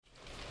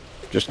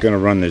just going to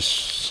run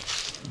this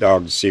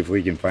dog to see if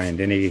we can find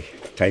any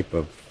type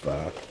of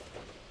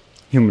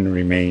human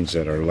remains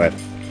that are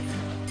left.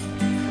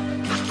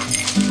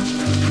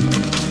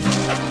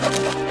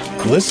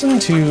 Listen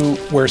to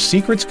Where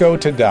Secrets Go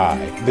to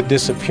Die, The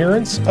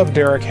Disappearance of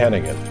Derek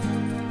Hennigan.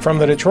 From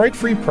the Detroit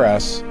Free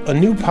Press, a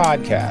new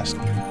podcast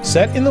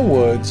set in the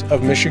woods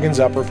of Michigan's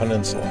Upper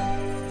Peninsula.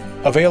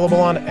 Available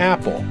on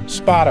Apple,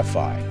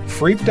 Spotify,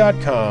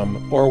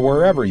 Freep.com, or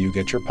wherever you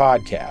get your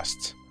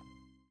podcasts.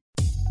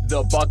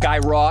 The Buckeye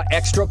Raw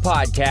Extra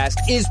Podcast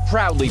is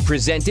proudly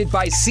presented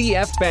by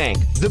CF Bank,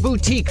 the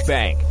boutique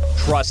bank.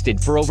 Trusted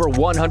for over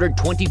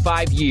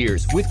 125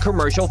 years with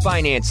commercial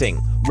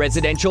financing,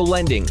 residential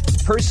lending,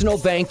 personal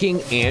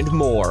banking, and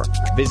more.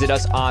 Visit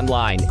us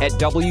online at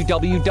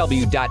www.cf.bank.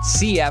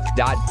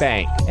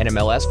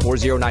 NMLS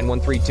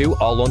 409132.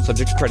 All loans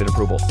subject to credit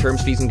approval.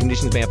 Terms, fees, and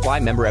conditions may apply.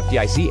 Member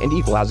FDIC and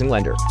equal housing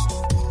lender.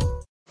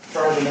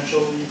 Charles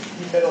Mitchell,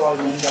 you've had a lot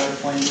of young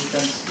guys playing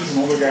defense. He's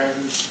an older guy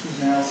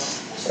who's now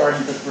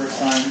starting for the first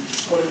time.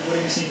 What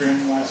have you seen for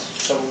him in the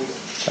last couple weeks?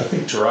 I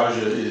think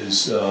Taraja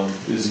is a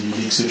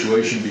unique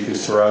situation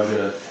because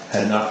Taraja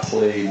had not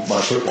played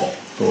much football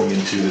going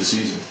into the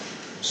season.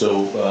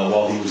 So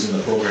while he was in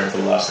the program for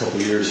the last couple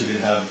of years, he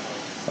didn't have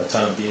a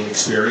ton of game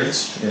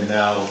experience, and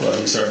now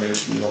he's starting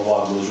to get a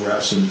lot of those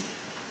reps, and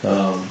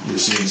you're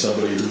seeing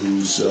somebody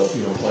who's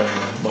playing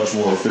much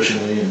more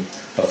efficiently and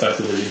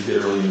effectively than he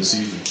did early in the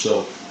season.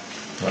 So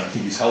I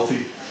think he's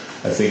healthy.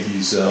 I think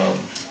he's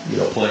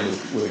playing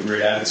with a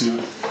great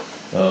attitude,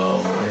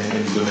 and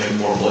he's been making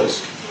more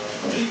plays.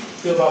 What do you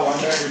feel about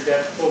linebacker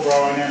depth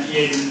overall right now? He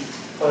didn't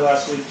play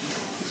last week. Do you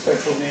expect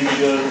for maybe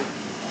to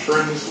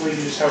turn this league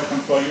and just how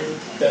comfortable are you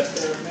with depth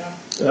there right now?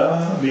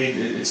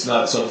 It's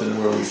not something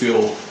where we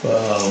feel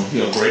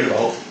great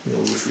about. We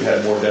wish we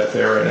had more depth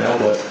there right now,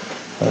 but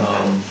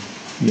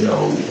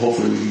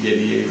hopefully we can get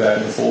EA back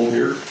in the fold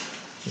here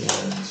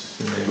and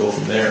then go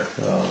from there.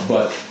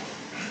 But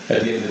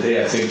at the end of the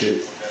day, I think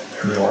that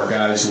our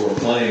guys who are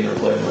playing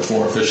much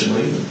more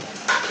efficiently.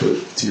 But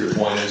to your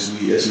point, as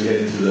we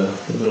head into the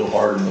middle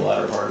part and the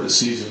latter part of the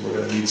season, we're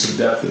going to need some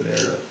depth in there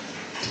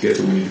to get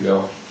where we need to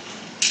go.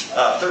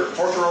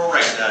 Fourth row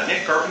right,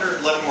 Nick Carpenter,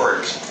 11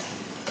 words.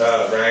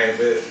 Ryan,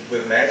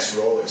 with Matt's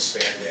role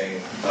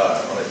expanding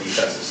on the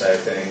defensive side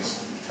of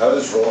things, how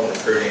has his role in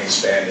recruiting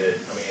expanded?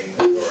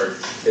 Or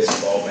his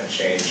involvement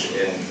changed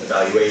in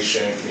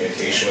evaluation,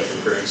 communication with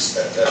recruits,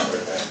 that sort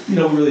of thing?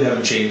 We really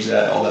haven't changed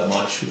that all that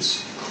much.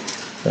 It's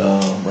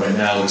right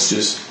now it's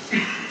just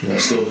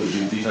still the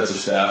defensive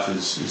staff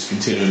is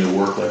continuing to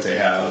work like they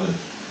have,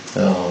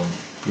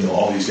 and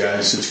all these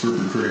guys, it's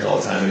group recruiting all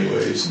the time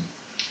anyways, and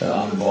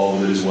I'm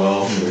involved with it as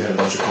well. We had a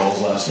bunch of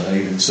calls last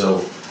night, and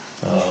so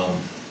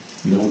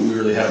we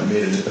really haven't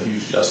made a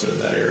huge adjustment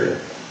in that area.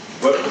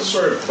 What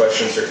sort of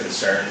questions or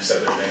concerns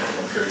have there been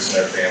from recruits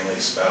and their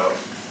families about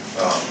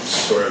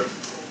sort of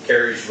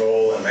Kerry's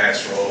role and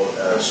Matt's role,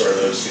 sort of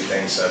those two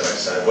things side by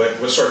side?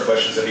 What sort of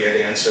questions have you had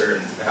to answer,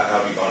 and how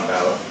have you gone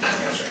about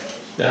answering those?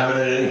 I haven't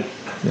had any.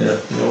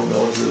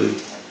 No one's really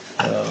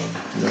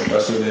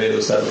pressing with any of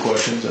those type of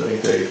questions. I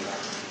think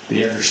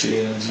they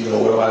understand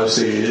what Ohio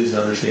State is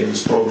and understand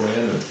this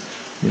program,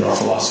 and our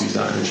philosophy is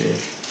not going to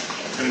change.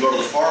 Going to go to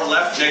the far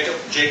left, Jacob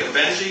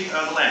Benji,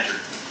 the Lantern.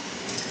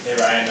 Hey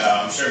Ryan,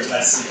 I'm sure it's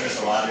nice to see Chris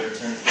Olave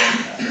return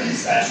from the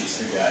statues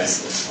too, guys.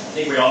 I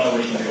think we all know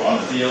what he can do on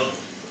the field.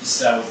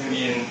 Just with him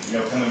being,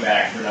 coming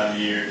back for another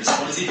year, just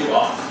what does he do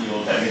off the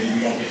field that maybe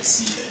we don't get to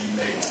see that you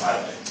may want to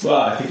highlight?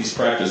 Well, I think he's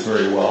practiced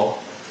very well.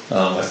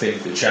 I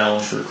think the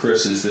challenge for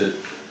Chris is that,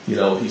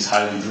 he's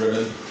highly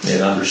driven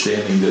and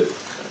understanding that,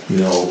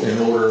 in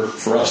order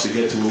for us to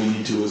get to where we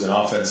need to as an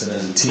offense and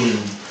as a team,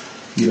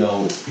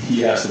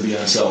 he has to be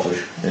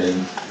unselfish.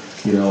 And,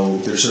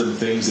 there's certain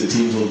things that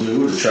teams will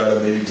do to try to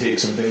maybe take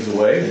some things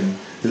away. And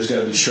there's got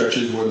to be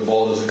stretches where the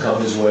ball doesn't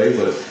come his way.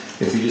 But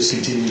if he just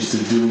continues to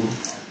do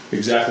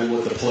exactly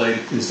what the play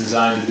is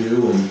designed to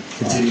do and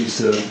continues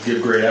to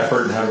give great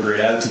effort and have a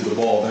great attitude, the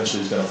ball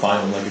eventually is going to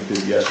find him like it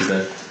did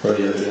yesterday or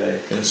the other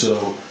day. And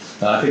so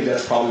I think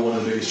that's probably one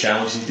of the biggest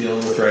challenges he's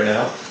dealing with right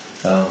now.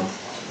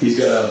 He's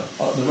got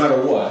no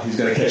matter what, he's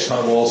going to catch a ton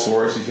of balls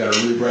for us. He's got a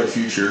really bright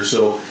future.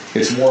 So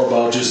it's more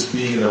about just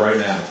being in the right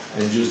now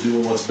and just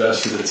doing what's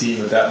best for the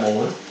team at that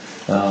moment.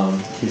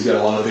 He's got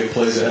a lot of big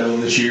plays ahead of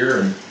him this year.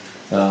 And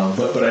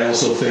but I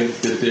also think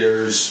that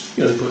there's,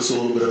 he puts a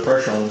little bit of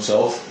pressure on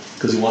himself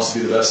because he wants to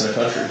be the best in the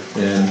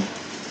country.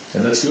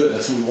 And that's good.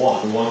 That's what we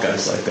want. We want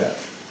guys like that.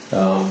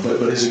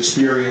 But his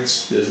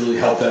experience has really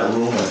helped that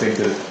room. I think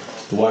that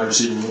the wide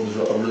receiver room has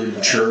really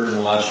matured in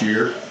the last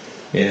year.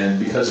 And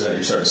because of that,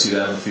 you're starting to see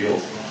that on the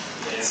field.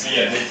 It's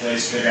big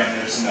plays. Trayvon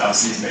Henderson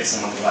obviously has made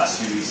some of the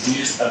last 2 weeks. Can you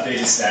just update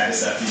his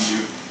status after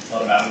you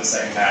held him out in the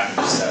second half and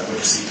just what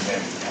you see from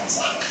him on the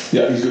sideline?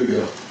 Yeah, he's good to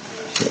go.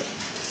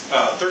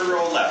 Yeah. Third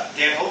row left,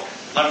 Dan Hope,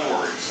 11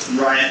 words.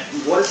 Ryan,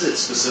 what is it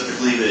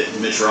specifically that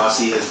Mitch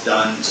Rossi has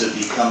done to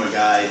become a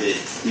guy that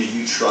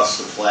you trust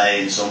to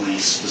play in so many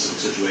specific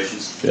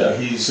situations? Yeah,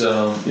 he's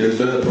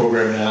been in the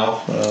program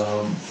now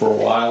for a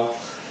while.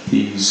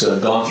 He's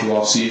gone through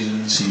off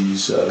seasons.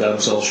 He's got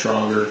himself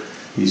stronger.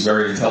 He's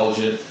very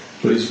intelligent,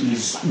 but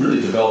he's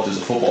really developed as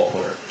a football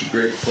player. He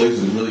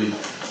plays with really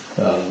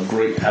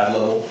great pad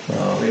level,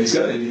 and he's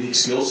got a unique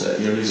skill set.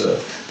 He's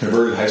a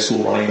converted high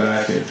school running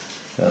back, and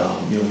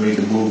made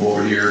the move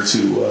over here to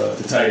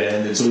the tight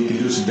end, and so he can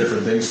do some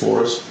different things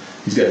for us.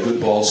 He's got good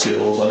ball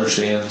skills,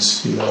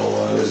 understands,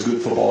 has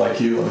good football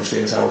IQ,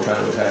 understands how we're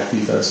trying to attack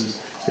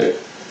defenses.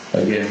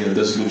 Again,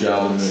 does a good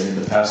job in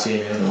the pass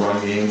game and the run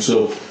game.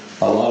 So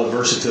a lot of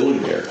versatility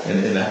there,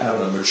 and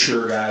having a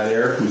mature guy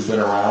there who's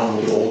been around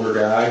with an older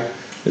guy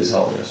is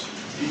helping us.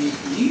 Do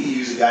you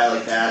use a guy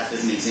like that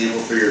as an example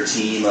for your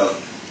team of,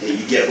 hey,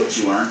 you get what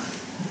you earn?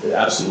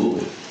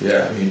 Absolutely,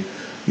 yeah. I mean,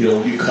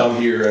 when you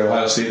come here at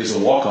Ohio State as a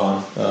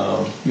walk-on,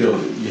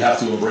 you have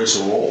to embrace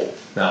a role.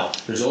 Now,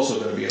 there's also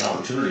going to be an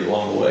opportunity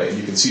along the way, and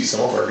you can see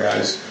some of our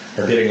guys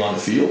are getting on the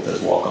field as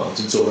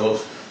walk-ons, and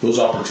so those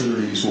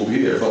opportunities will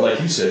be there. But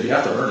like you said, you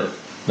have to earn it.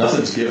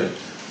 Nothing's given.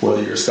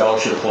 Whether you're a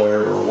scholarship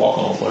player or a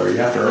walk-on player, you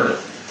have to earn it.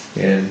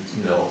 And,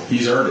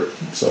 he's earned it.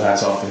 So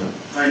hats off to him.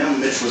 I know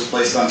Mitch was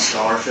placed on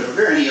scholarship. Are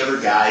there any other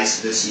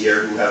guys this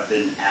year who have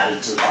been added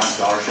on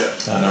scholarship?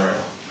 Not right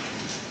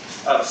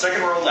now.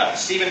 Second row left,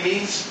 Stephen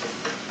Means,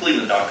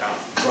 Cleveland.com.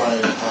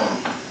 Brian,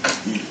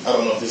 I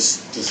don't know if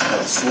this how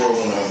the score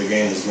when the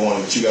game was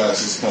going, but you guys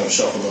just kind of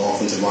shuffled the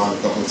offensive line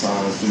a couple of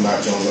times. Threw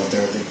Matt Jones up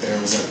there. I think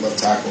Aaron was at left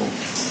tackle,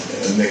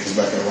 and Nick was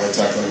back at right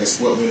tackle. I guess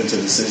what went into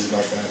decisions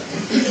like that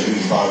in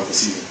week 5 of the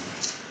season?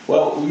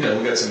 Well, we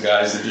got some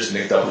guys that just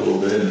nicked up a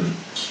little bit, and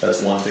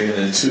that's one thing. And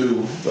then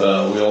two,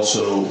 we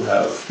also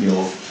have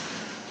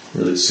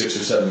really 6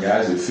 or 7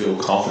 guys that feel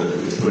confident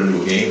that we can put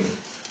into a game.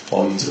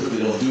 While we typically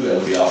don't do that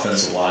with the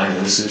offensive line,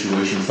 in this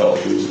situation, we felt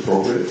like it was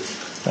appropriate.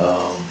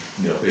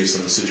 Based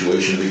on the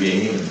situation of the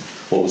game and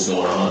what was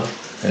going on,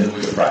 and then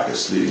we could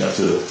practice leading up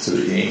to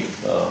the game.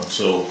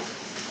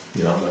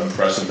 I'm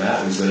impressed with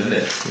Matt, who's been in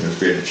it. He's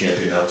been a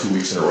champion now 2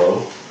 weeks in a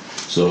row.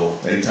 So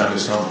anytime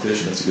there's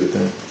competition, that's a good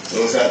thing.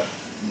 So is that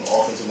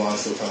offensive line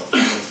still kind of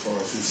as far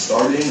as who's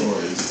starting,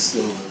 or is it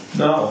still?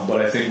 No,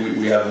 but I think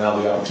we have now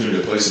the opportunity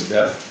to play some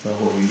depth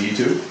when we need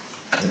to.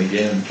 And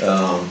again,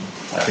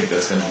 I think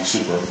that's going to be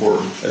super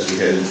important as we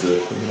head into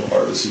the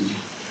part of the season.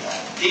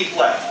 Deep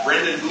left,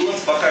 Brendan Gulen,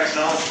 Buckeyes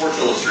Now, Sports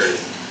Illustrated.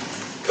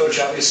 Coach,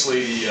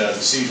 obviously the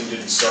season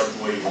didn't start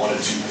the way you wanted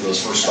to for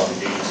those first couple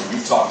games, and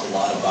you've talked a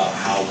lot about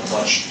how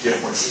much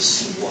different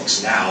this team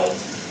looks now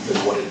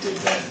than what it did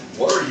then.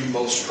 What are you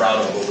most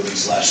proud of over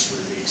these last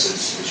 3 weeks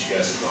as you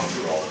guys have gone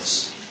through all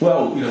this?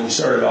 Well, we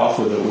started off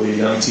with a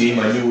young team.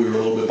 I knew we were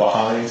a little bit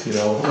behind, in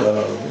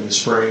the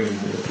spring and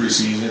in the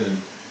preseason,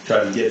 and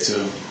tried to get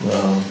to,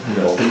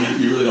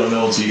 you really don't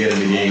know until you get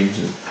into games.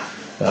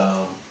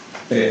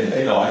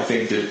 And I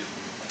think that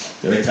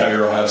anytime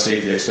you're Ohio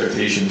State, the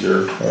expectations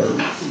are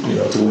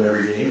to win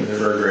every game, and they're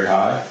very, very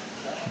high.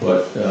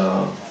 But,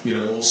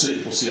 we'll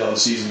see. We'll see how the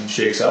season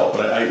shakes out.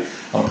 But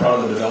I'm proud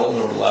of the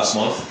development over the last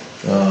month.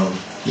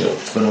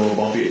 It's been a little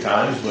bumpy at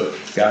times, but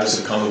guys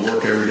have come to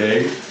work every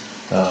day.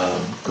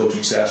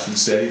 Coaching staff's been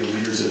steady. The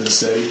leaders have been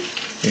steady.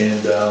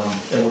 And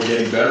we're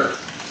getting better.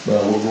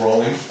 We're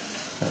growing.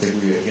 I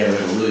think we have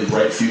a really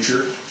bright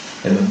future.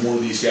 And the more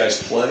these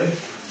guys play,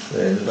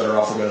 and the better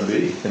off we're going to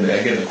be. And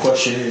again, the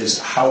question is,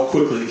 how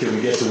quickly can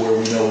we get to where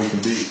we know we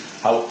can be?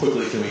 How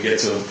quickly can we get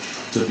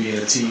to being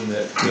a team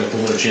that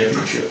can win a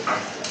championship?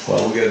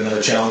 Well, we got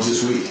another challenge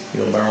this week.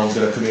 Maryland's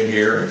going to come in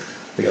here, and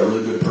they got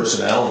really good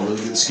personnel and a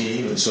really good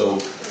scheme, and so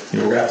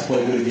we're going to have to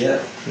play good again.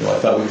 I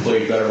thought we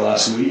played better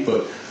last week,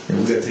 but we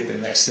got to take the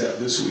next step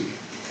this week.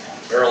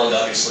 Maryland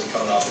obviously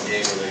coming off a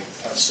game where they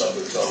kind of stubbed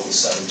their toe with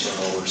 7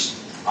 turnovers.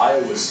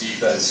 Iowa's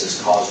defense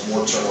has caused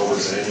more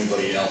turnovers than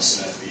anybody else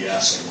in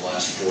FBS in the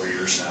last 4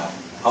 years now.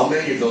 How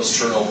many of those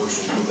turnovers,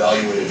 when you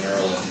evaluated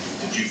Maryland,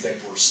 did you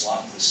think were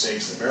sloppy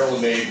mistakes that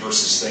Maryland made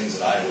versus things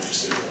that Iowa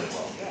just did really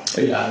well?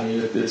 Yeah, I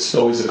mean, it's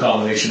always a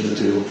combination of the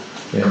two.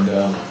 And,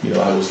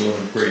 Iowa's doing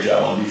a great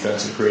job on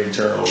defense and creating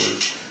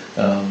turnovers.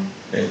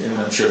 And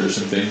I'm sure there's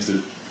some things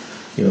that,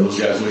 those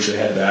guys wish they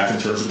had back in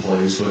terms of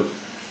plays. But,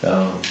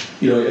 and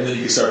then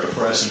you can start to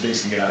press and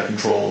things can get out of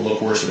control and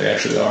look worse than they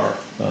actually are.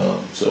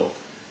 So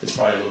it's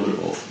probably a little bit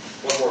of both.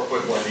 One more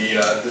quick one.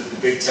 The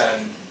Big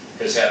Ten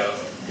has had a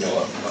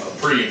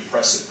pretty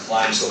impressive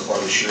climb so far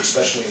this year,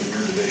 especially in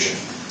your division.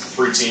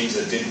 3 teams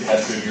that didn't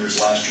have good years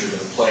last year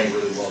that are playing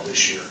really well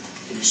this year.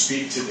 Can you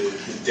speak to the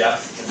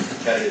depth and the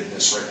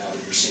competitiveness right now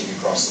that you're seeing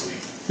across the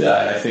league?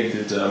 Yeah, I think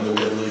that we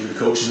have really good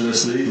coaches in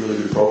this league, really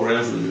good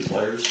programs, really good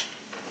players.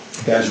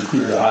 Guys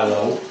recruited at a high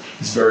level.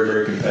 It's very,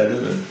 very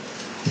competitive,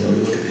 and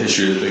you look at the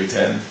history of the Big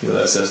Ten.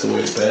 That's the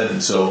way it's been,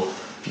 and so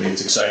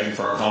it's exciting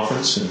for our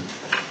conference. And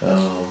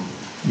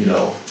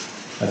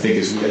I think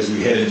as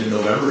we head into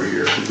November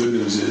here, the good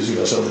news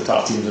is some of the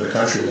top teams in the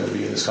country are going to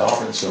be in this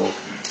conference, so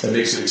that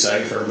makes it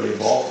exciting for everybody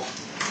involved.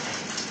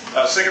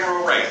 Second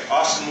row right,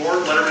 Austin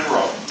Ward, Letterman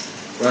Row.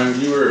 Ryan,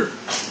 when you were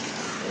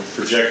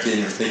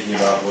projecting or thinking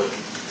about what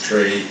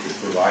Trey could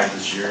provide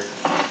this year,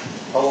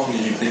 how long do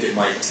you think it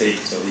might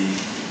take till he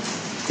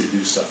could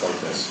do stuff like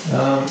this?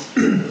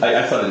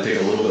 I thought it'd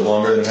take a little bit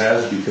longer than it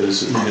has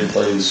because he didn't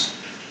play his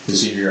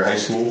senior year of high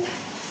school,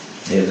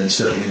 and then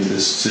stepping into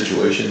this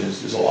situation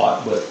is a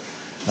lot. But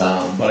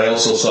I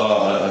also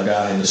saw a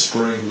guy in the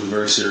spring who was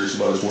very serious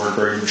about his work,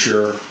 very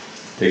mature,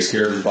 takes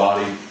care of his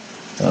body.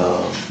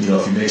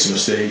 If he makes a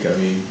mistake,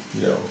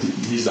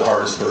 he's the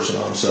hardest person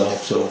on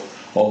himself. So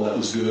all that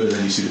was good, and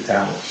then you see the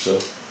talent. So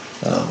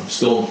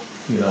still,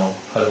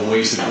 has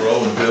ways to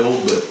grow and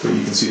build, but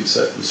you can see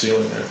the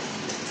ceiling there.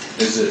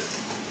 Is it?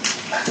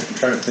 I'm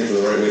trying to think of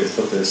the right way to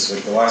put this.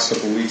 Like the last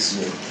couple of weeks,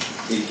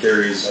 8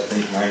 carries, I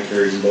think 9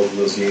 carries in both of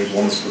those games.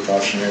 One was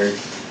precautionary,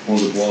 one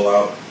was a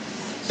blowout.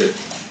 Is it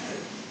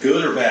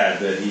good or bad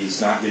that he's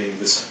not getting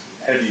this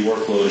heavy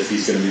workload if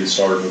he's going to be the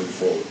starter moving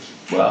forward?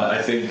 Well,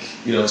 I think,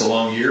 it's a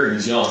long year and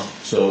he's young,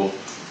 so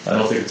I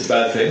don't think it's a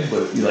bad thing.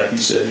 But like you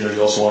said, you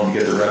also want him to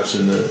get the reps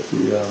and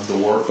the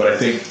work. But I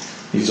think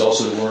he's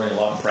also learning a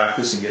lot in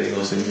practice and getting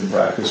those things in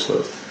practice.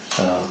 But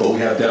we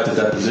have depth at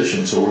that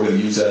position, so we're going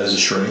to use that as a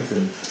strength.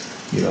 And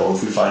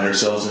if we find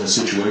ourselves in a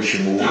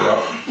situation where we're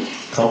up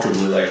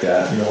comfortably like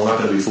that, we're not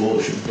going to be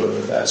foolish and put him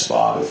in a bad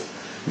spot if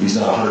he's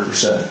not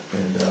 100%.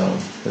 And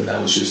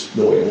that was just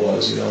the way it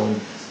was,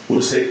 And we'll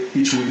just take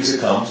each week as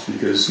it comes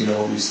because,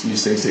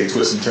 these things take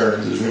twists and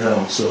turns, as we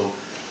know. So,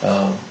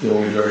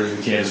 we'll do everything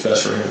we can is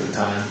best for him at the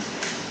time.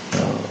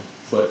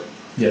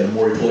 The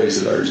more he plays,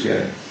 the better he's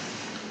getting.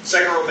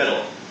 Second row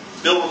middle.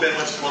 Bill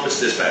Rabinowitz, Columbus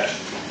Dispatch.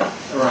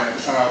 All right.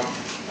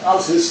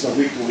 Obviously, this is a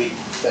week-to-week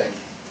thing.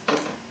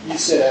 You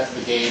said after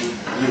the game,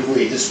 you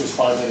agreed this was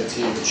finally the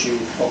team that you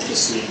hoped to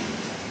see.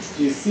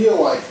 Do you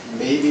feel like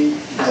maybe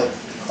the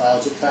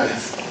clouds are kind of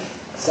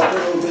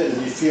separate a little bit, and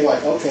do you feel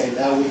like, okay,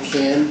 now we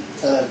can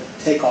kind of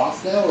take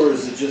off now, or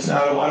is it just...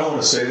 No, I don't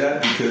want to say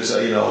that because,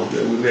 we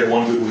had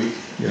one good week,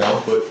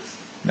 but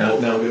now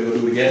we're going to go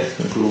do it again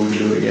and prove we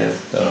can do it again.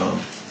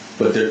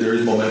 But there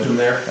is momentum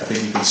there. I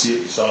think you can see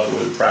it. You saw it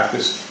with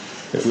practice.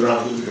 If we don't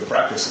have a good week of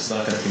practice, it's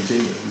not going to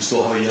continue. We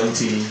still have a young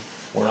team.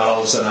 We're not all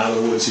of a sudden out of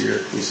the woods here.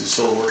 This is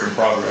still a work in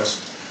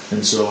progress.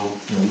 And so,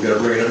 we've got to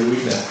bring it every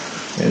week now.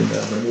 And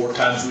the more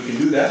times we can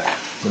do that,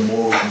 the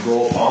more we can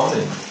grow upon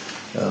and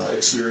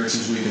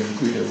experiences we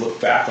can look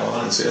back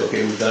on and say,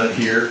 okay, we've done it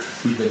here.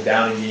 We've been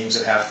down in games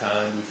at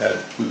halftime.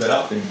 We've been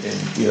up in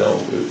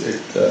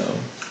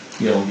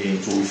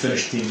games where we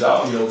finished teams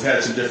out. We've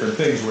had some different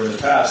things where in the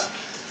past,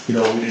 we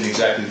didn't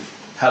exactly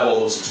have all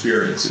those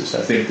experiences.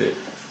 I think that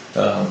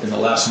in the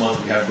last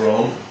month we have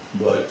grown,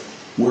 but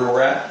where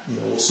we're at,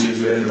 we'll see as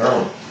we head into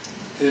Maryland.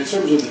 And in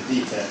terms of the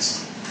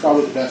defense,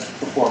 probably the best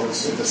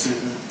performance of the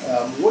season.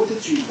 What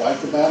did you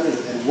like about it,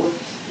 and what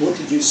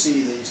did you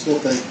see that you still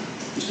think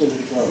you still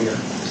need to grow here?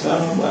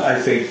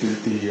 I think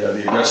that the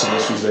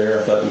aggressiveness was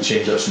there. I thought we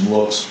changed up some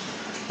looks.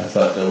 I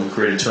thought that we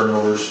created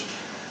turnovers.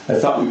 I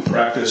thought we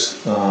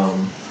practiced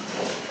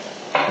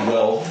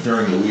well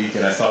during the week,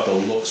 and I thought the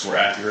looks were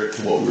accurate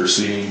to what we were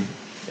seeing,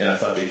 and I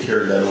thought they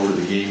carried that over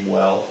the game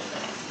well,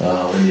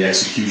 and the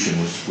execution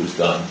was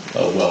done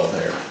well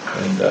there.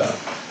 And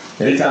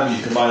anytime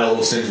you combine all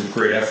those things with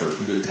great effort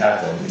and good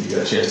tackling, then you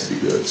got a chance to be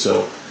good.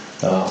 So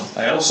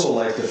I also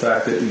like the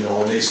fact that,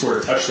 when they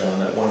scored a touchdown,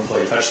 that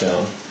one-play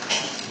touchdown,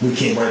 we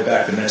came right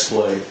back the next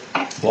play,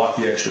 blocked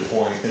the extra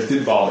point, and it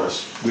didn't bother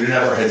us. We didn't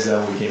have our heads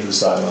down when we came to the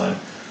sideline.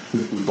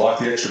 We blocked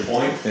the extra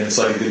point, and it's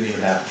like it didn't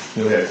even happen.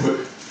 We had a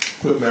quick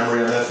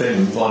memory on that thing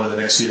and move on to the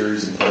next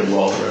series and played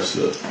well the rest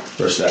of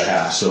that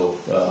half. So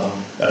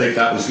I think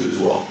that was good as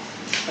well.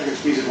 I can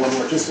squeeze in one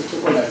more. Just a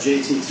quick one about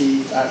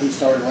JTT. He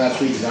started last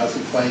week. He's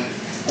obviously playing.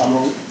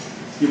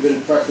 You've been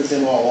impressed with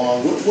him all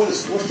along. What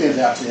stands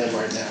out to him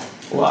right now?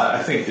 Well,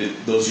 I think that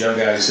those young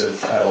guys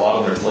have had a lot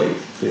on their plate.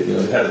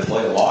 They've had to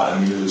play a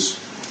lot. It was,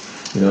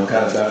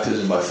 kind of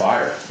baptism by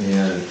fire,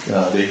 and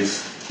they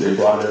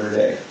brought it every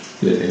day.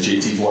 And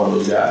JT's one of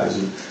those guys,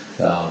 and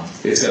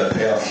it's going to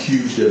pay off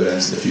huge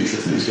dividends in the future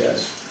for these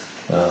guys.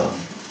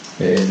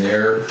 And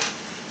they're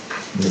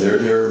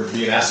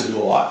being asked to do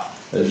a lot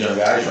as young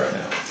guys right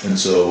now, and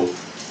so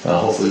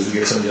hopefully as we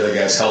get some of the other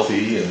guys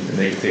healthy and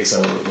they can take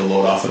some of the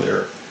load off of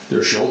their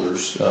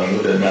shoulders,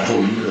 then that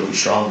whole unit will be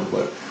stronger.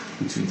 But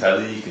between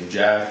Tyleek and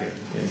Jack and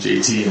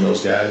JT and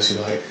those guys,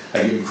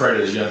 I give them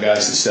credit as young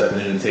guys to stepping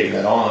in and taking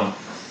that on.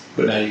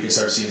 But now you can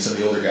start seeing some of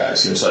the older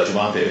guys. So like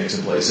Javonte makes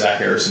some plays, Zach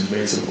Harrison's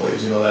made some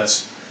plays.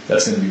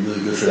 That's going to be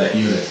really good for that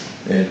unit.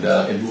 And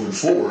moving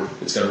forward,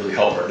 it's going to really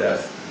help our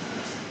depth.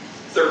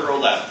 Third row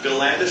left, Bill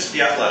Landis,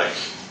 The Athletic.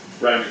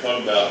 Ryan, you're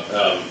talking about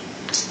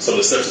some of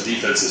the steps the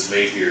defense has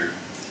made here.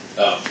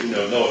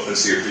 No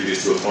offense to your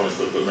previous two opponents,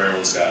 but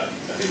Maryland's got,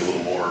 I think, a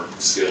little more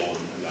skill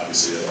and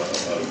obviously a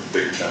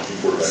bigger challenging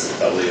quarterback with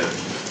Talia.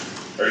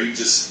 Are you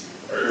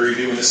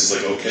doing this as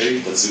like, okay,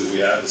 let's see what we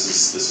have?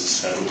 This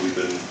is kind of what we've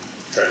been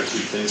trying to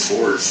keep things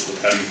forward. So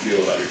how do you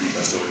feel about your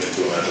defense going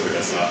into a matchup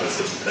against an offense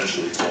that's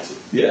potentially explosive?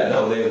 Yeah,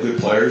 no, they have good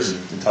players,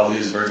 and Talia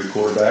is a very good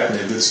quarterback, and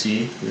they have a good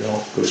scheme.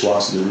 Coach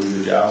Loss does a really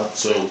good job.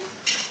 So,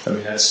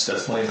 that's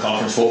playing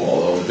conference football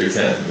though in the Big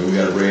Ten. We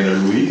got to bring it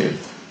every week, and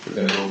we're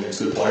going to go against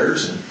good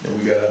players, and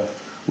we got to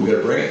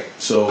bring it.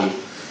 So,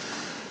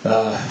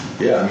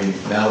 Yeah, I mean,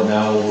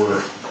 now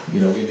we're,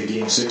 into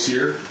game 6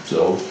 here,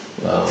 so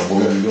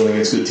we're going to be going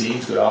against good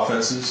teams, good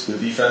offenses, good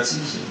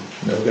defenses,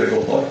 and we've got to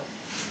go play.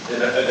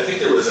 And I think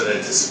there was an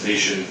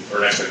anticipation or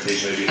an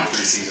expectation maybe in the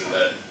preseason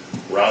that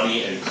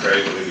Ronnie and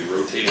Craig would maybe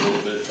rotate a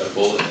little bit at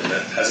Bullet, and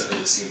that hasn't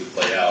really seemed to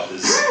play out.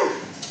 Is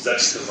that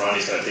just because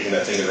Ronnie's kind of taking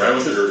that thing and running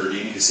with it, or do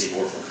you need to see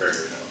more from Craig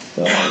right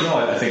now?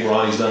 No, I think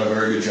Ronnie's done a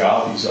very good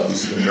job. He's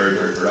obviously been very,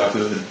 very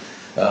productive,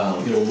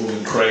 and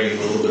moving Craig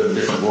into a little bit of a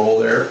different role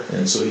there,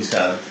 and so he's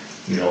kind of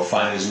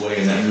finding his way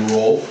in that new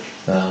role,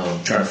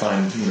 trying to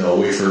find a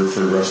way for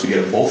us to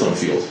get them both on the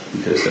field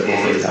because they're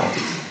both very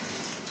talented.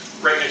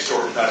 Right next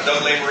door,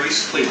 Doug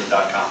Lamarice,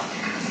 Cleveland.com.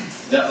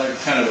 That like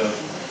kind of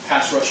a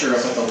pass rusher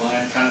up at the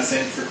line kind of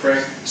thing for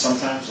Craig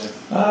sometimes?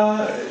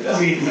 I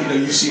mean,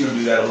 you've seen him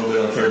do that a little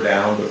bit on third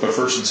down, but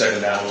first and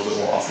second down a little bit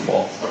more off the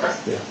ball.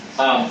 Okay.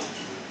 Yeah.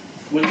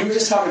 When you were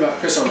just talking about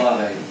Chris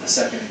Olave a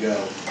second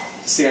ago,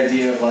 it's the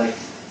idea of like,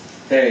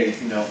 hey,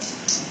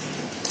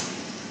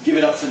 give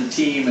it up for the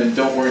team and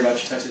don't worry about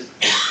your touches.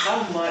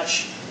 How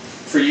much,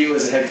 for you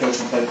as a head coach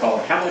and play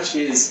caller, how much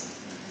is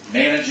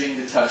managing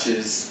the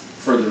touches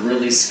for the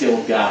really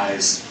skilled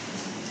guys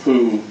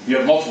who, you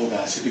have multiple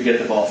guys who could get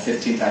the ball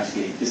 15 times a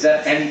game? Is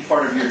that any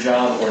part of your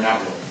job or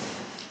not really?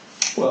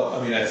 Well,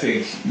 I mean, I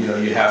think,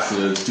 you have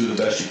to do the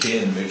best you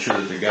can to make sure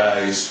that the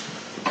guys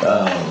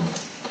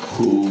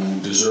who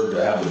deserve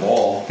to have the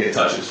ball get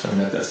touches. I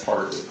mean, that's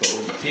part of it. But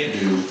what you can't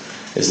do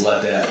is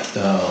let that,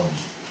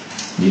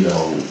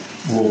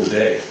 rule the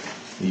day.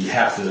 You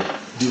have to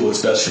do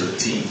what's best for the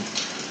team.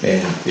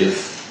 And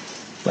if,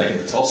 like in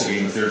the Tulsa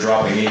game, if they're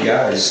dropping 8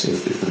 guys,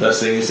 if the best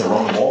thing is to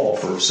run the ball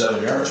for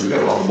 7 yards, we got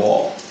to run the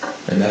ball.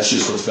 And that's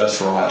just what's best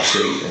for Ohio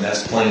State. And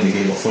that's playing the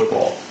game of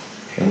football.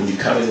 And when you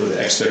come in with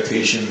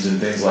expectations and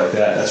things like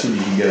that, that's when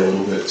you can get a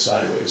little bit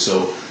sideways.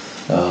 So,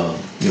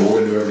 we're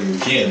going to do everything we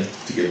can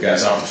to give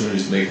guys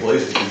opportunities to make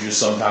plays, because there's just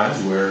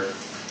sometimes where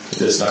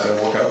it's not going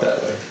to work out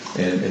that way.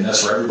 And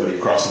that's for everybody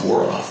across the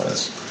board on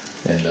offense.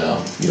 And,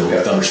 we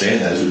have to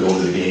understand that as we go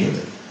into the game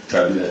and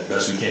try to do that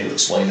best we can to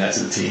explain that to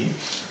the team,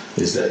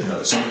 is that,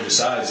 if somebody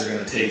decides they're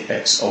going to take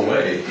X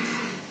away,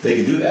 they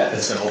can do that.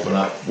 That's going to open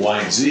up Y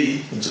and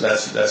Z. And so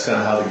that's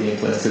kind of how the game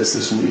plan fits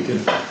this week.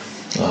 And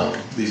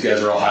these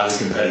guys are all highly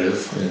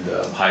competitive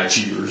and high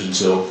achievers. And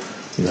so,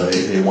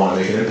 they want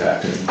to make an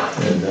impact.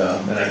 And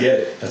I get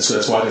it. That's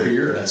why they're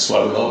here. That's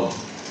why we love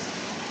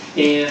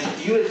them.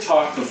 And you had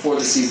talked before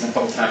the season a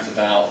couple times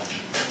about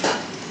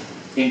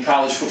in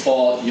college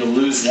football, you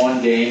lose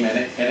one game and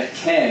it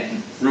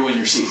can ruin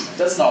your season. It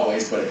doesn't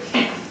always, but it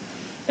can.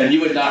 And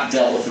you had not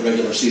dealt with the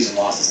regular season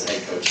loss as a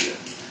head coach yet.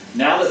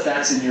 Now that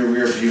that's in your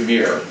rearview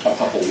mirror a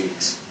couple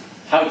weeks,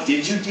 how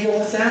did you deal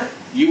with that?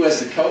 You as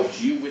the coach,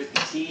 you with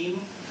the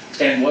team,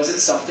 and was it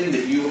something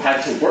that you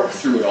had to work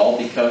through it all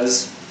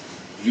because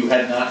you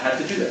had not had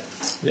to do that?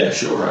 Yeah,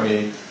 sure. I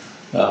mean,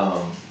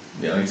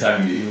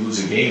 anytime you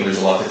lose a game, there's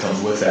a lot that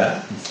comes with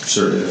that.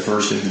 Certainly the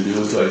first thing to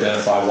do is to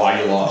identify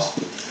why you lost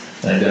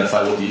and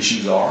identify what the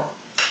issues are,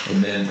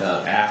 and then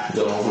act,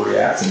 don't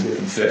overreact, and get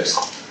them fixed.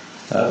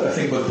 I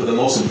think but the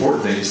most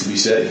important thing is to be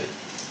steady,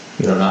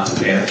 not to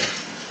panic,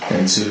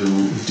 and to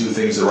do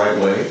things the right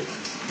way.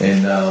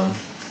 And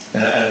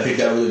I think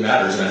that really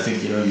matters. And I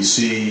think, you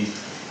see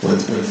when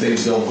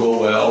things don't go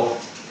well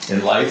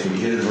in life, when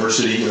you hit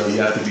adversity, you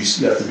have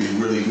to be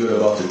really good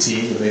about the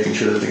team and making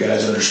sure that the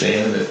guys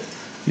understand that,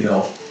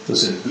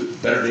 listen,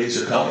 better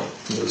days are coming.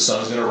 The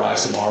sun's going to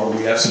rise tomorrow.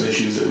 We have some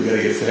issues that we got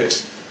to get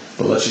fixed,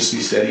 but let's just be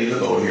steady in the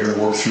boat here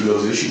and work through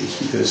those issues,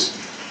 because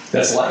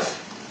that's life,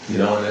 and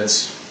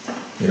that's,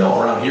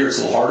 around here it's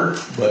a little harder,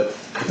 but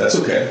that's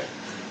okay.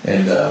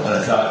 And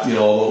I thought,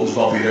 although it was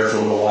bumpy there for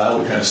a little while,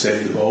 we kind of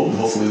steadied the boat, and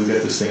hopefully we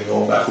get this thing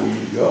going back where we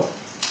need to go.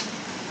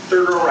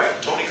 Third row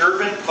right, Tony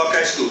Kirkman,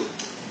 Buckeye Scoop.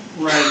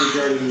 Ryan,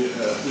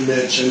 regarding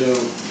Mitch, I know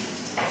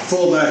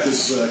fullback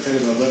is kind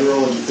of a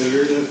literal and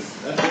figurative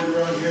word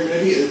around here.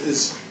 Maybe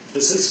is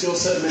his skill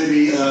set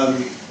maybe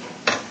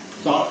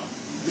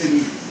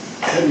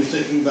have you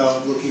thinking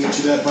about looking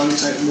into that body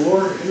type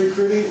more in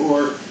recruiting,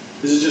 or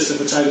is it just if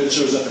a tight end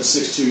shows up at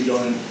 6'2", you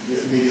don't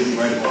immediately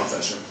write him off,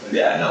 that sort of thing?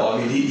 Yeah, no, I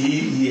mean,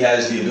 he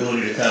has the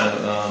ability to kind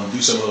of do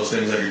some of those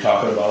things that you're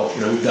talking about.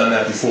 We've done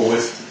that before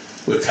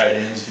with tight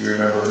ends. If you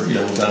remember, we've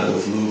done it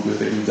with Luke,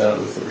 we've done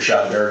it with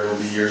Rashad Berry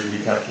over the years, when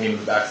he kind of came in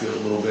the backfield a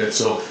little bit.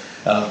 So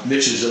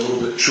Mitch is a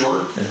little bit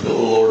shorter and a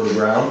little lower to the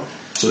ground,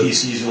 so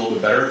he's a little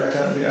bit better at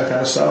that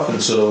kind of stuff.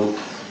 And so,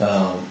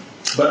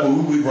 but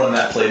we've run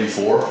that play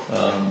before.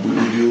 We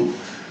do.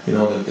 In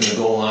the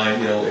goal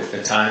line,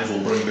 at times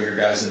we'll bring bigger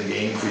guys in the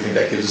game if we think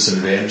that gives us an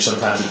advantage.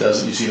 Sometimes it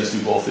doesn't. You've seen us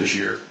do both this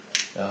year.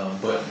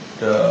 But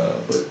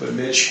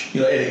Mitch,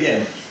 and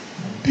again,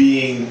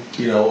 being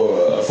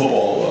a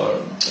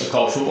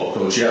college football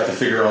coach, you have to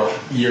figure out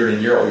year in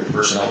and year out what your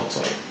personnel looks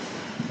like.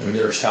 I mean,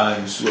 there's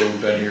times where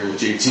we've been here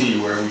with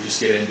JT where we just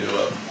get into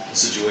a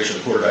situation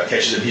the quarterback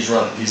catches it, he's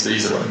running, he's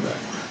the running back.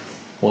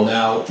 Well,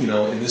 now,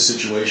 in this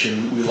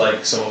situation, we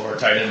like some of our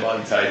tight end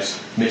body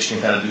types. Mitch can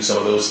kind of do some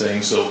of those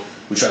things, so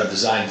we try to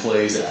design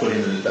plays that put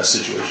him in the best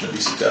situation to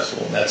be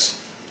successful, and that's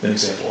an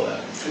example of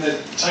that. And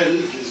then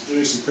Tyreek is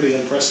doing some pretty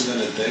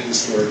unprecedented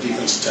things for a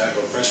defensive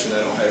tackle, freshman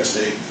at Ohio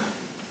State.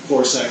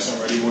 4 sacks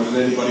already, more than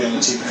anybody on the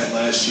team had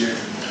last year.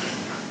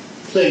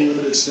 Playing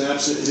limited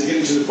snaps, is it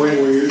getting to the point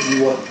where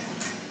you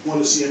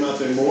want to see him out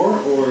there more,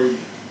 or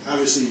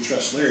obviously you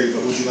trust Larry,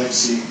 but would you like to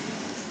see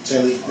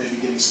Tyreek maybe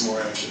getting some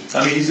more action?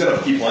 I mean, he's going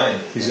to keep playing.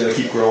 He's going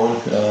to keep growing.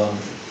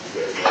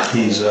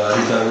 He's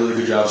done a really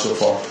good job so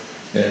far.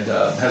 And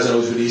hasn't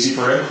always been easy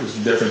for him. There's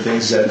different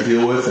things he's had to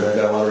deal with, and I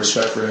got a lot of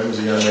respect for him as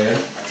a young man.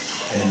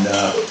 And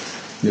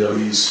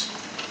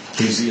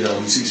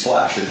he's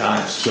flashed at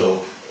times.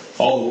 So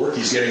all the work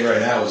he's getting right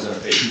now is going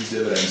to pay huge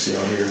dividends,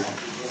 here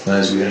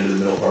as we enter the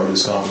middle part of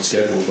this conference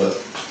schedule.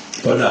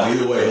 But no,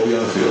 either way, he'll be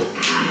on the field.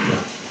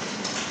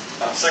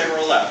 Yeah. Second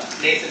row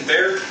left, Nathan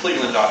Baird,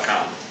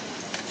 Cleveland.com.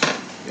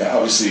 Yeah,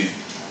 obviously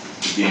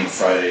the game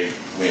Friday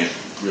went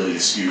really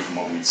askew from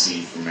what we'd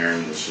seen from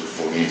Maryland, which were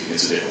 4 games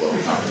against a different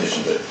level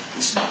competition. But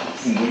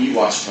when you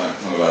watch talk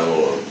about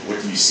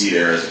what do you see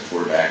there as a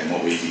quarterback, and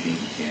what ways do you think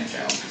he can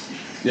challenge his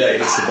defense? Yeah, he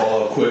gets the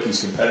ball out quick. He's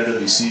competitive.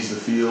 He sees the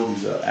field.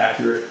 He's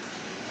accurate.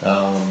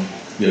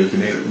 He can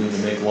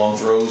make long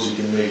throws. He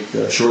can make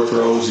short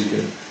throws. He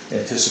can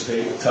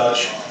anticipate with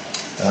touch.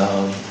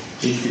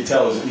 You can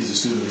tell he's a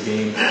student of the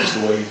game. Just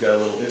the way he's got a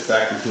little it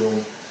factor to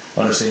him,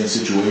 understanding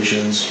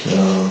situations. He's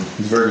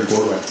a very good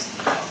quarterback.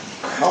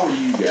 How are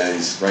you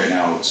guys right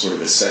now sort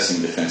of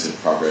assessing defensive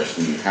progress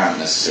when you haven't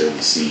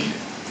necessarily seen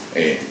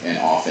an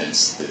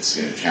offense that's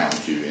going to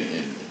challenge you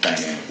in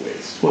dynamic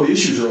ways? Well, the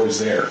issues are always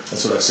there.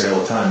 That's what I say all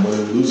the time.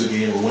 Whether we lose a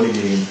game or win a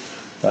game,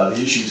 the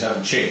issues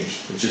haven't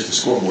changed. It's just the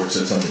scoreboard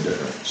said something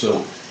different.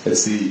 So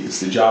it's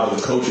the job of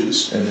the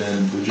coaches and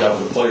then the job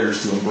of the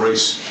players to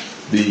embrace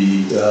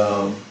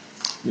the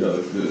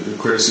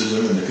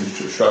criticism and the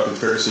constructive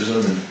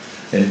criticism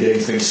and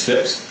getting things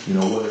fixed.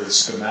 Whether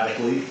it's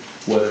schematically,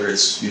 whether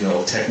it's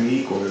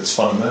technique, whether it's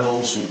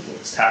fundamentals, whether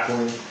it's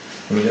tackling.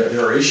 I mean,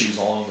 there are issues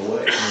along the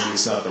way. Maybe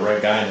it's not the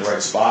right guy in the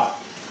right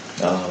spot,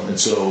 and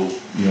so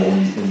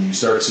when you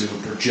start to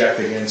project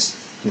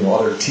against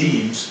other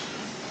teams,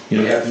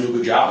 you have to do a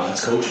good job, and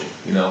that's coaching.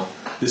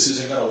 This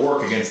isn't going to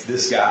work against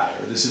this guy,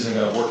 or this isn't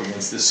going to work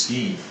against this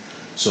scheme.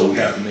 So we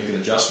have to make an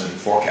adjustment and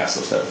forecast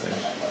those type of things.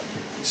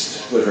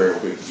 Just to very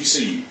quick, did you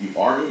say you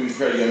are moving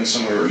Freddie Young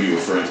somewhere, or are you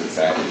referring to the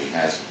fact that he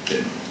has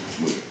been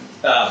moving?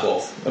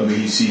 Both. I mean,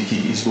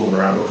 he's moving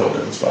around to a couple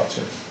different spots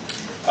here.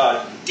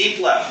 Deep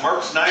left,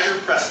 Mark Snyder,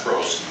 Press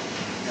Pros.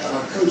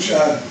 Coach,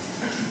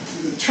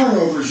 the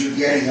turnovers you're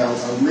getting are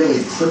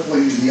really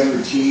crippling to the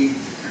other team.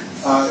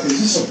 Is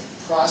this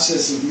a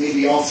process of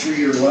maybe all 3 of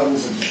your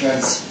levels of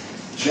defense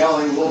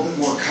gelling a little bit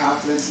more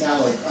confidence now?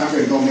 Like, I'm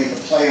going to go make a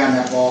play on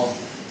that ball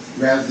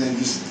rather than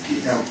just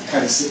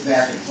kind of sit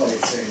back and play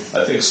it safe.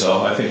 I think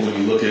so. I think when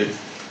you look at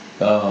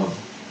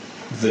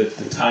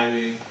the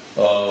timing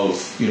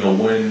of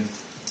when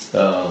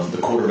the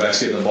quarterback's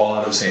getting the ball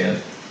out of his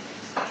hand,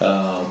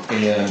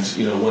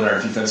 and when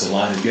our defensive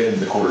line is getting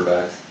the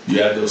quarterback, you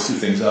add those two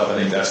things up. I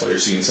think that's why you're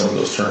seeing some of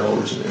those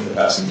turnovers in the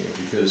passing game,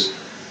 because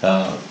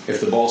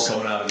if the ball's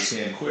coming out of his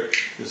hand quick,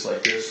 just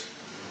like this,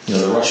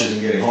 the rush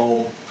isn't getting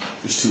home.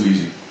 It's too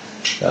easy.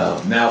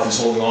 Now, if he's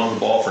holding on to the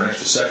ball for an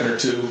extra second or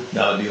two,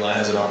 now the D-line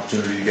has an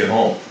opportunity to get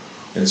home.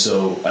 And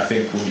so I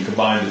think when you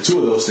combine the two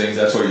of those things,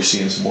 that's why you're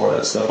seeing some more of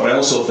that stuff. But I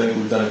also think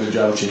we've done a good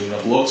job of changing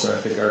up looks, and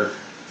I think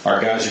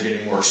our guys are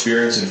getting more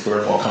experience and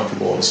feeling more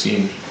comfortable in the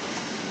scheme.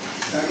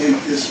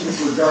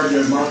 With regard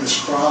to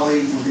Marcus Crowley,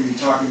 we're going to be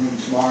talking to him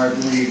tomorrow, I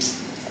believe.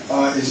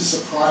 Is this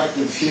a product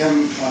of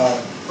him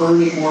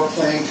earning more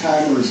playing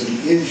time, or is it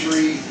an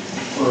injury,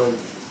 or a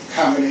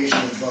combination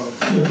of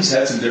both? He's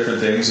had some different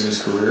things in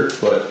his career,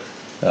 but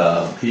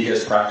he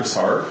has practiced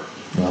hard,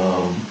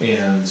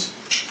 and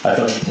I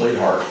thought he played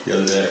hard the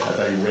other day. I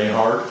thought he ran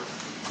hard,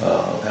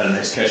 had a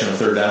nice catch on a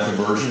third down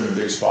conversion in a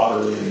big spot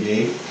early in the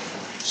game.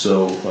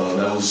 So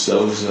that was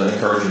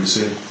encouraging to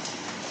see.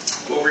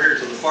 Over here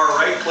to the far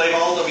right, Clay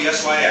Hall,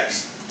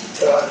 WSYX.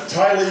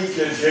 Tyreek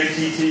and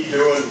JTT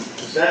doing,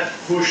 does that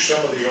push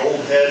some of the old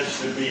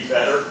heads to be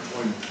better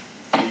when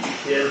the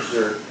kids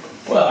are?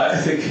 Well, I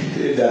think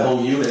that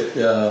whole unit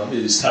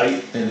is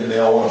tight, and they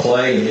all want to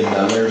play,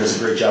 and Larry does a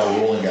great job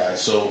of rolling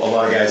guys. So a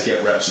lot of guys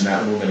get reps in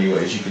that room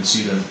anyways. You can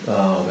see them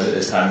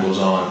as time goes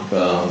on.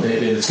 And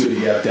it's good to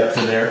have depth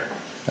in there.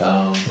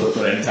 But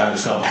anytime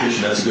there's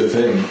competition, that's a good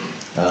thing.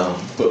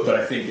 But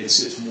I think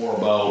it's more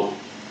about,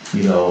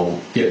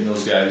 getting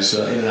those guys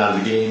in and out of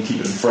the game,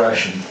 keeping them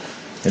fresh,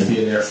 and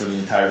being there for the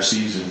entire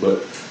season.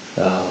 But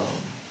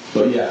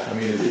yeah, I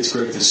mean, it's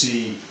great to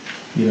see,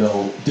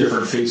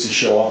 different faces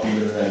show up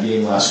even in that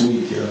game last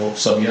week.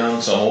 Some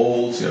young, some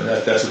old.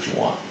 That's what you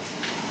want.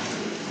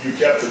 You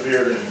kept the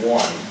beard in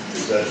one.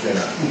 Is that going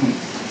to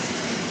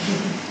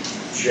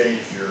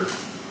change your?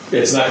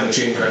 It's not going to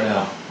change right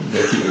now.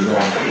 They'll keep it going.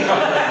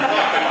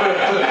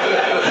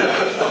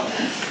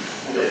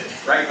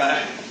 Right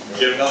behind.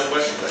 Do you have another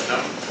question? No.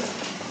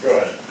 Go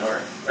ahead. All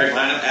right. Right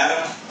behind him,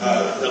 Adam,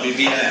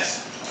 WBNS.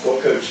 Well,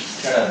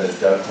 Coach, kind of as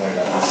Doug pointed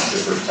out, this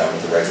is the first time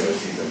with the regular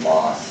season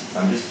loss.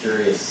 I'm just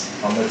curious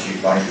how much you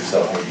find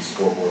yourself maybe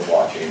scoreboard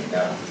watching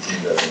now that the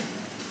team doesn't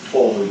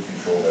fully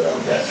control their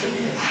own destiny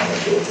and how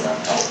much you look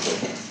around college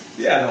football.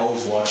 Yeah, I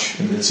always watch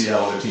and then see how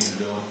other teams are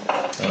doing,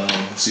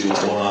 see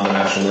what's going on in the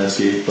national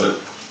landscape. But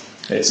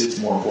it's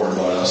more important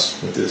about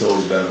us. It's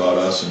always been about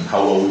us and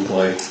how well we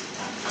play.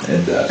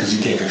 And because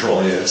you can't control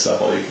any of that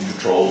stuff, all you can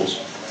control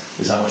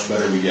is how much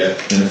better we get.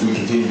 And if we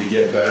continue to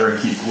get better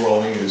and keep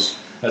growing as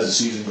the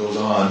season goes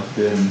on,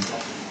 then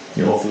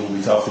hopefully it'll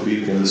be tough to beat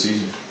at the end of the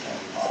season.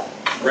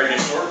 Right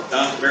next door,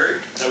 Don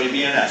Berry,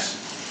 WBNS.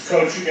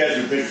 Coach, you guys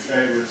are big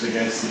favorites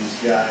against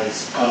these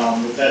guys.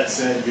 With that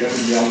said, you have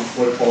a young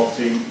football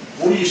team.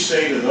 What do you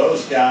say to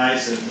those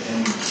guys? And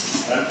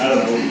I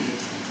don't know,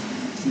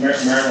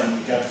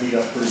 Maryland got beat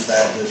up pretty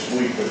bad this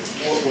week, but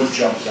what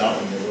jumps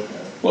out when you look at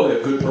it? Well, they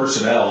have good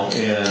personnel,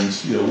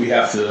 and we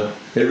have to.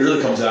 It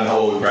really comes down to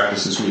how well we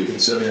practice this week.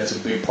 That's a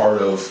big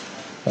part of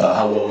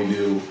how well we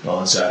do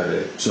on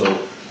Saturday. So,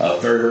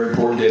 very, very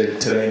important day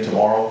today and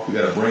tomorrow. We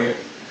got to bring it,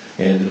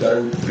 and the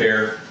better we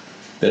prepare,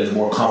 then the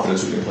more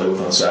confidence we can play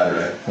with on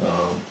Saturday.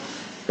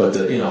 But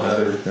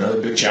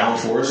another big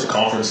challenge for us, a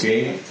conference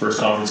game, first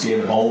conference game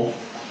at home,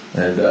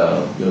 and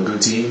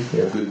good team. They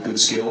have good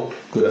skill,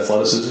 good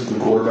athleticism,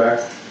 good quarterback.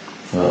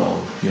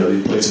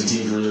 They played some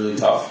teams really, really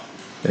tough,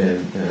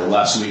 and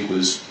last week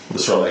was the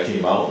start that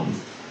came out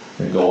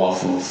and go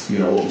off of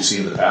what we've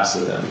seen in the past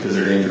with them because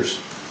they're dangerous.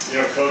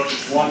 Coach,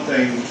 it's one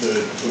thing to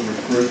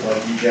recruit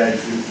like you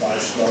guys do,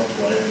 5-star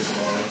players and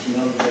all. It's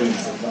another thing to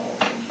develop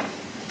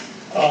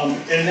them.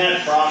 In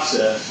that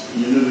process,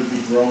 you knew there'd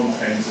be growing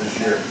pains this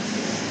year.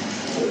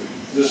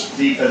 This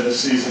deep in the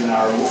season,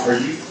 are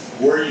you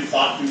where you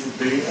thought you would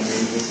be? I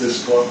mean, with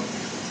this club.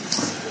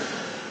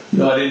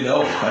 I didn't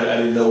know. I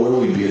didn't know where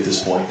we'd be at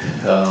this point.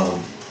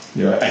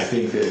 I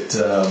think that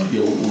we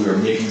were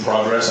making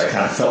progress. I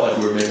kind of felt like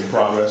we were making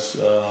progress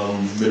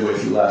midway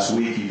through last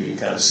week. You can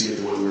kind of see it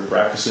the way we were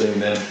practicing,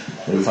 and then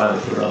when we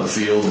finally put it on the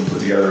field and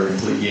put together a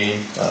complete game,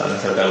 and I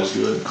thought that was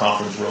good.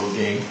 Conference road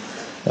game,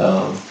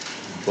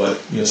 but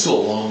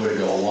still a long way to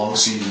go. A long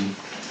season.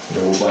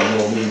 We're by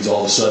no means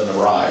all of a sudden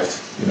arrived.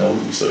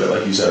 We still got,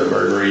 like you said, a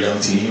very, very young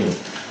team,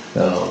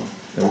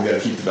 and we got to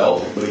keep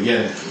developing. But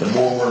again, the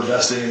more we're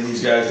investing in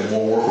these guys, the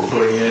more work we're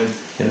putting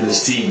into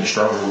this team, the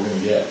stronger we're going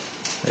to get.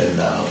 And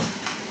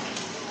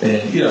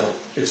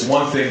it's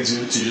one thing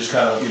to just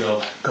kind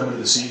of come into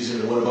the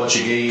season and win a bunch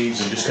of games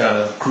and just kind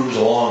of cruise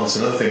along. It's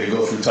another thing to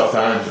go through tough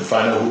times and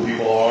find out who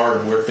people are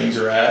and where things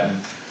are at,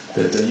 and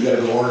that you got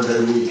to go earn it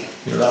every week.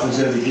 Nothing's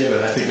going to be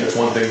given. I think that's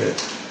one thing that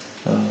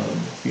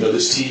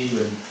this team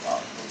and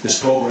this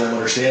program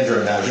understands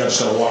right now. You're not just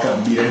going to walk out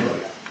and beat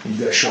anybody. You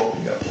got to show up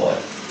and you got to play.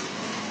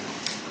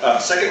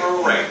 Second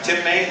row right,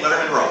 Tim May,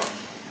 Letterman Row.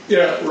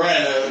 Yeah,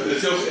 Ryan,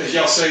 as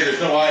y'all say, there's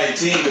no IA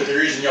team, but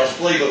there is in y'all's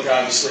playbook,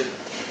 obviously,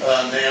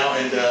 now.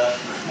 And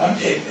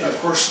of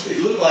course, it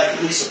looked like,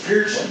 at least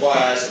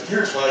appearance-wise,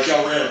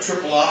 y'all ran a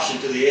triple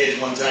option to the edge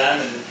one time.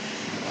 And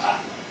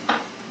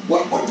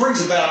what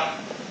brings about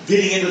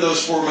getting into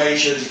those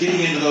formations,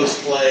 getting into those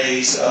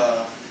plays,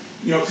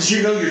 because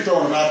you're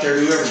throwing them out there,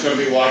 whoever's going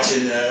to be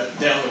watching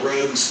down the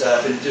road and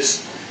stuff, and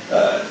just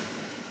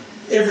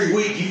every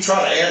week you try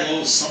to add a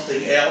little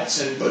something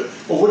else. But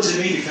what does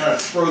it mean to kind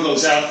of throw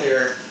those out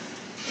there?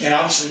 And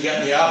obviously you got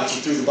in the eye, but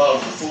you threw the ball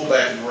to the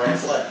fullback and ran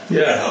flat.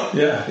 Yeah.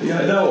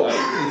 I know.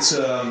 It's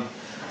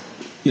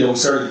we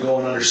started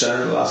going under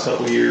center the last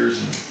couple of years,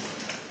 and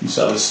you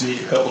saw the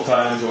sneak a couple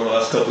times over the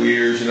last couple of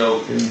years. And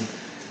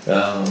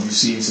you've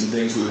seen some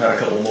things. We've had a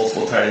couple of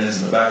multiple tight ends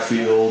in the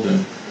backfield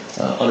and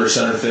under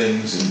center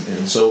things,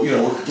 and so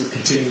we're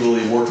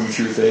continually working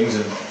through things.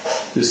 And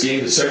this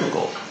game is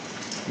cyclical.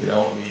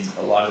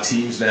 A lot of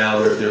teams now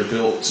they're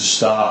built to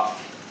stop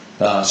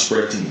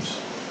spread teams,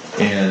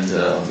 and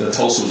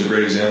Tulsa was a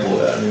great example of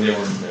that. They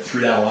were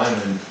 3 down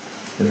linemen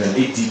and then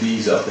 8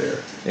 DBs up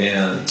there,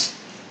 and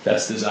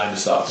that's designed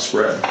to stop the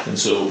spread. And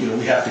so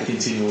we have to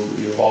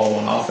continually evolve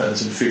on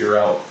offense and figure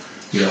out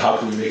how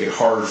can we make it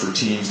harder for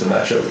teams to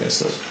match up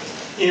against us.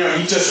 You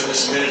touched on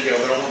this a minute ago,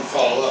 but I want to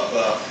follow up.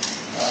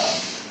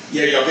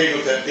 Y'all gave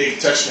up that big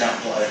touchdown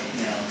play.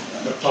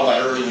 I'm talking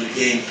about early in the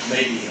game,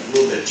 maybe a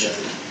little bit of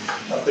jeopardy.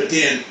 But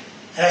then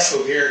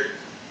Haskell Garrett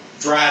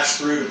drives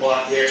through to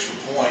block the extra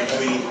point.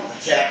 A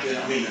captain,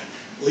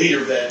 a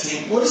leader of that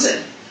team. What does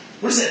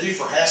that do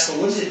for Haskell?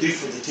 What does it do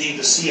for the team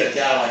to see a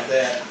guy like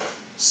that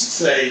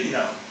say,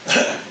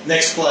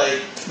 next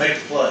play, make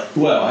the play?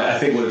 Well, I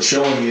think what it's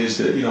showing is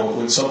that,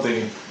 when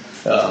something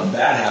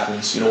bad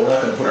happens, we're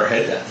not going to put our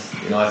head down.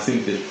 I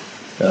think that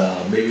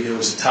maybe there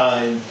was a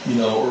time,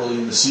 early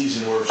in the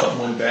season where something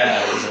went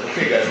bad. It was like,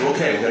 okay, guys, we're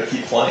okay. We've got to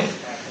keep playing.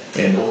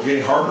 And we're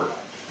getting harder.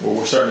 Where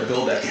we're starting to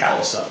build that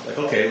callus up. Like,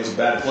 okay, it was a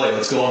bad play.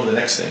 Let's go on to the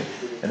next thing.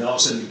 And then all of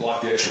a sudden you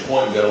block the extra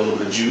point. We got a little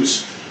bit of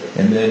juice.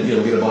 And then,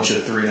 get a bunch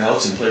of 3 and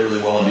outs and play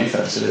really well on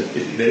defense. And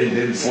they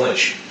didn't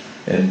flinch.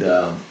 And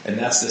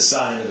that's the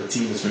sign of a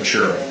team that's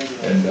maturing.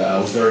 And I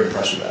was very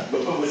impressed with that.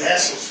 But with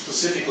Haskell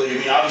specifically, I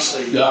mean,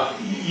 obviously,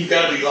 you've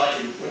got to be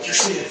liking what you're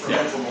seeing from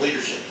him from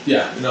leadership.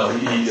 Yeah, no,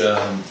 he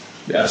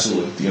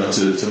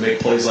absolutely. To make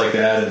plays like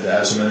that and to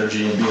have some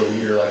energy and be a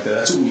leader like that,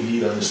 that's what we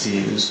need on this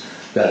team is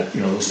that,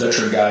 those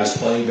veteran guys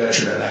playing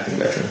veteran and acting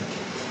veteran.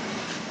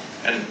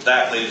 And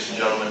that, ladies and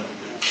gentlemen,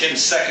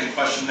 Tim's second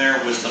question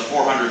there was the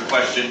 400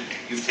 question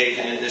you've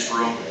taken in this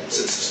room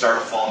since the start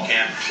of fall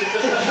camp.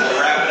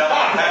 We'll wrap it up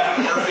on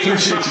Patrick Murphy.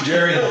 Appreciate you,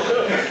 Jerry.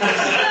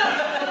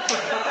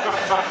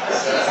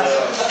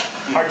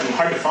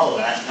 Hard to follow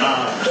that.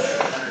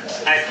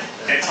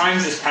 At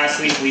times this past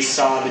week, we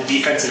saw the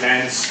defensive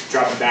ends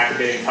dropping back a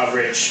bit in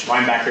coverage,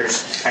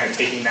 linebackers kind of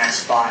taking that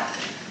spot.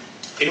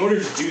 In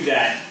order to do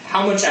that,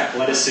 how much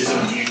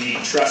athleticism do you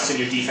need, trust in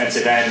your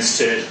defensive ends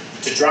to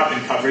drop in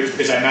coverage?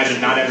 Because I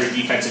imagine not every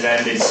defensive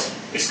end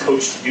is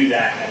coached to do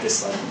that at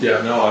this level.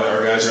 Yeah, no,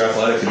 our guys are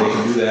athletic and they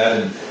can do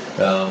that, and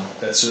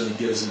that certainly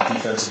gives the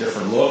defense a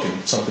different look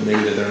and something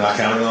maybe that they're not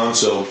counting on.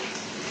 So,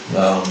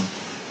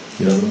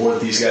 the more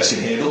that these guys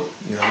can handle,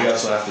 we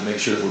also have to make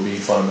sure that we're being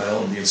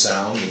fundamental and being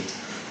sound.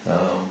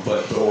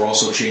 But we're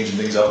also changing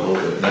things up a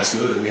little bit, and that's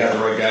good. And we have the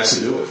right guys to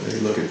do it. You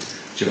look at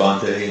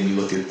Javante and you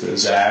look at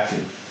Zach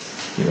and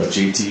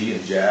JT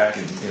and Jack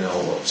and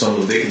some of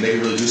them they can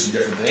really do some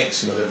different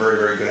things. They're very,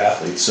 very good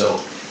athletes. So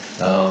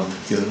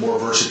the more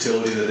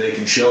versatility that they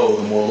can show,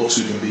 the more looks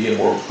we can be and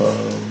more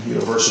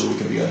versatile we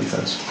can be on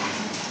defense.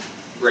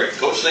 Great,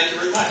 Coach. Thank you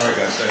very much. All right,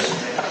 guys.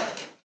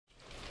 Thanks.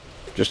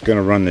 Just going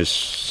to run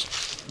this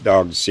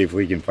dog to see if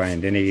we can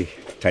find any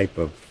type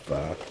of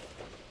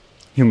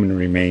human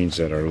remains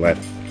that are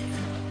left.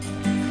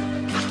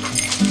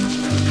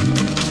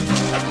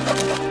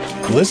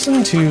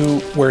 Listen to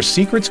Where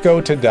Secrets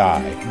Go to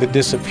Die, The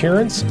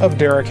Disappearance of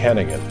Derek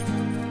Hennigan.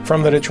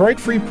 From the Detroit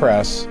Free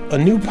Press, a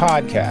new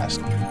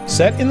podcast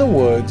set in the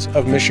woods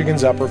of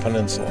Michigan's Upper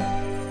Peninsula.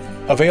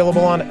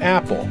 Available on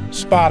Apple,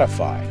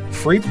 Spotify,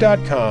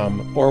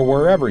 Freep.com, or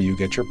wherever you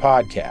get your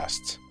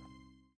podcasts.